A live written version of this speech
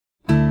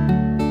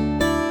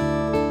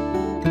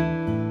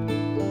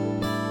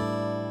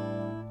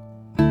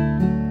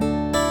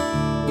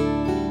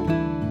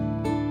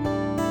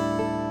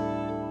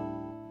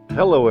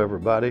Hello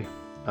everybody,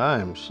 I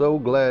am so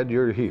glad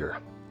you're here.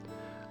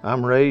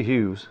 I'm Ray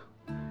Hughes,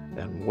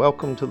 and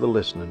welcome to the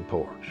Listening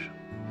Porch.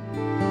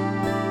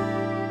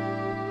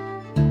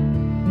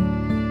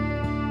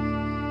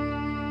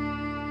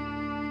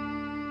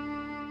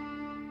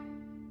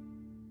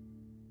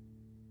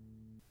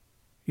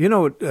 You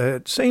know,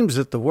 it seems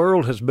that the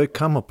world has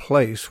become a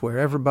place where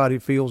everybody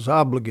feels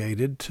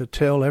obligated to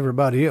tell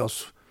everybody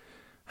else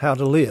how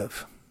to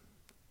live.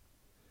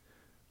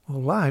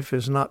 Well, life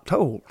is not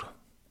told.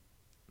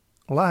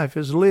 Life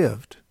is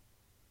lived.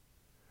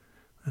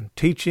 And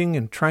teaching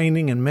and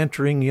training and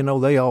mentoring, you know,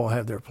 they all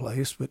have their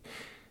place, but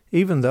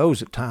even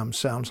those at times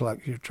sounds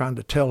like you're trying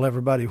to tell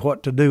everybody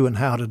what to do and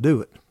how to do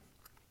it.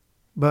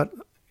 But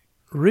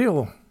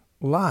real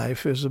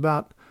life is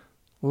about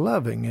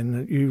loving,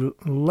 and you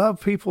love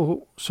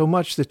people so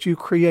much that you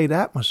create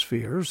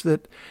atmospheres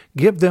that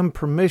give them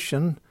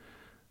permission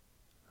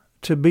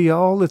to be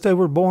all that they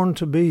were born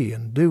to be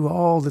and do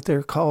all that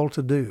they're called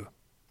to do.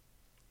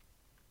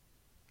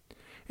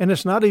 And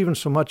it's not even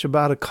so much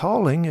about a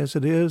calling as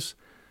it is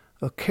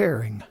a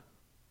caring.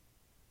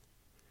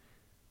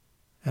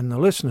 And the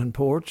Listening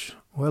Porch,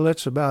 well,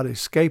 it's about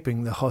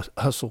escaping the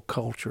hustle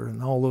culture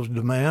and all those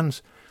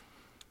demands.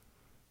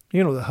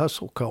 You know, the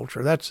hustle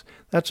culture, that's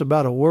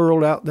about a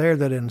world out there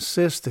that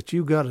insists that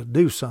you got to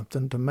do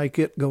something to make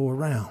it go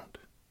around.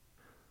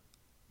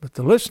 But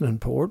the Listening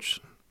Porch,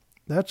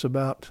 that's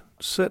about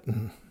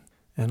sitting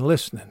and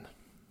listening.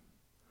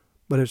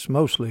 But it's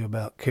mostly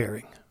about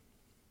caring.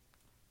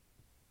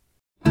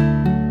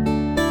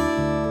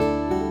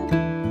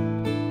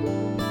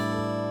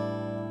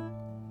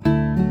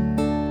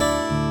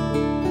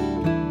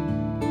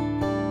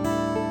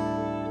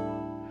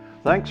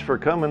 Thanks for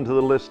coming to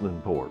the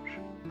Listening Porch.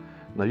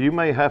 Now, you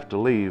may have to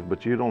leave,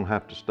 but you don't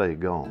have to stay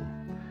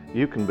gone.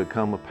 You can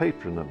become a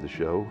patron of the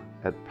show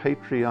at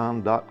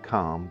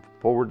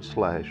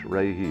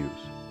patreon.com/Ray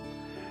Hughes.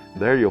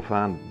 There you'll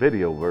find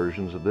video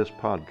versions of this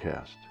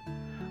podcast.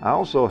 I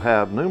also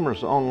have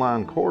numerous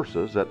online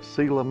courses at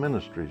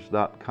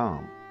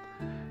SelaMinistries.com.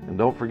 And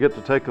don't forget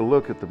to take a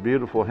look at the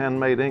beautiful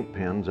handmade ink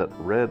pens at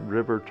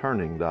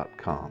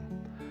RedRiverTurning.com.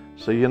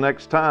 See you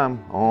next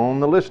time on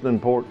the Listening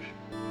Porch.